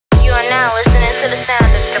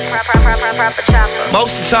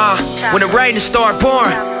Most of the time, when the rain start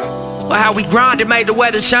pouring, or how we grinded made the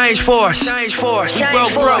weather change for us. We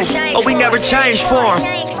broke, but we never changed for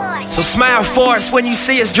 'em. So smile for us when you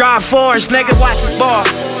see us drive for us. Nigga, watch us ball.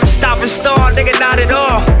 Stop and start, nigga, not at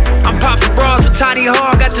all. I'm popping bras with Tiny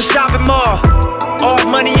Hawk at the shopping mall. All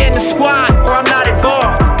money in the squad, or I'm not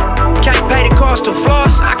involved. Can't pay the cost of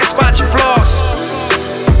floss, I can spot your flaws.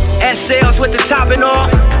 SLs with the topping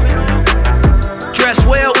off. Dress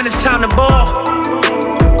well when it's time to ball.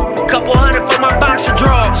 Couple hundred for my boxer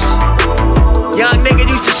drawers. Young nigga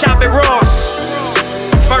used to shop at Ross.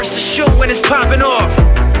 First to shoot when it's popping off.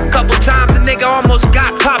 Couple times a nigga almost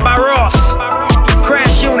got popped by Ross.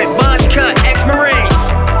 Crash unit, buzz cut,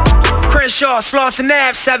 ex-Marines. Crenshaw, Slauson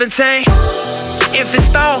Ave, 17. Infant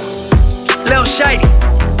Stone, Lil Shady.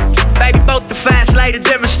 Baby both the fast lady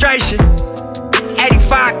demonstration.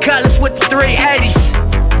 85 Cutlass with the 380s.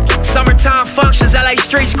 Summertime functions, LA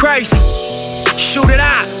streets crazy. Shoot it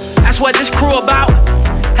out, that's what this crew about.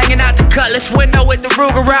 Hanging out the Cutlass window with the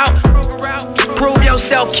Ruger out. Prove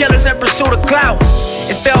yourself, killers in pursuit of clout.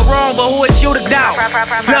 It felt wrong, but who is you to doubt?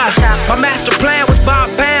 Nah, my master plan was buy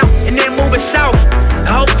a pound and then move it south. And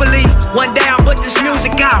hopefully, one day I'll put this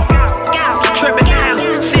music out. Tripping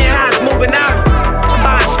now, seeing how it's moving out. I'm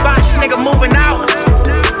buying spots, nigga moving out.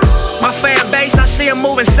 My fan base, I see 'em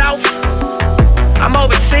moving south. I'm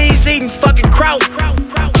overseas eating fucking kraut.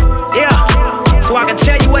 Yeah, so I can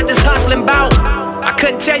tell you what this hustling bout. I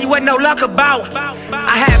couldn't tell you what no luck about.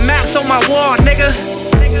 I had maps on my wall, nigga.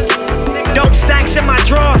 Dope sacks in my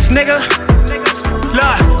drawers, nigga.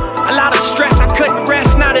 Look, a lot of stress, I couldn't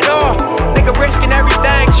rest, not at all. Nigga risking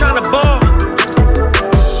everything, trying to ball.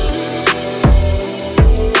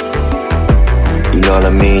 You know what I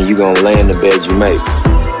mean? You gon' lay in the bed you make.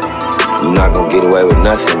 You're not gonna get away with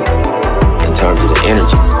nothing in terms of the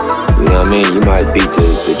energy. You know what I mean? You might beat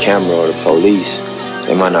the camera or the police.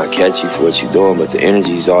 They might not catch you for what you're doing, but the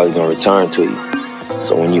energy is always gonna return to you.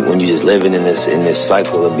 So when you just living in this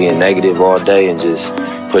cycle of being negative all day and just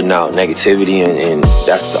putting out negativity and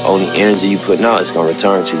that's the only energy you putting out, it's gonna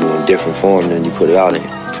return to you in different form than you put it out in.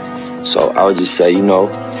 So I would just say, you know,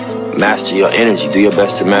 master your energy. Do your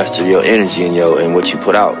best to master your energy and what you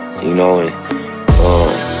put out. You know, and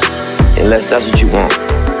unless that's what you want.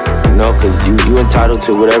 You know, because you entitled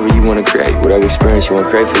to whatever you want to create, whatever experience you want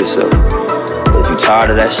to create for yourself. But if you're tired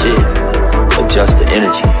of that shit, adjust the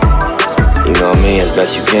energy. You know what I mean? As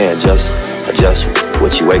best you can, adjust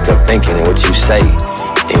what you wake up thinking and what you say,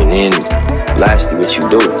 and then lastly what you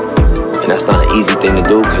do. And that's not an easy thing to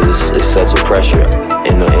do because it's such a pressure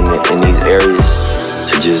in these areas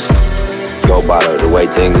to just go by the way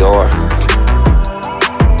things are.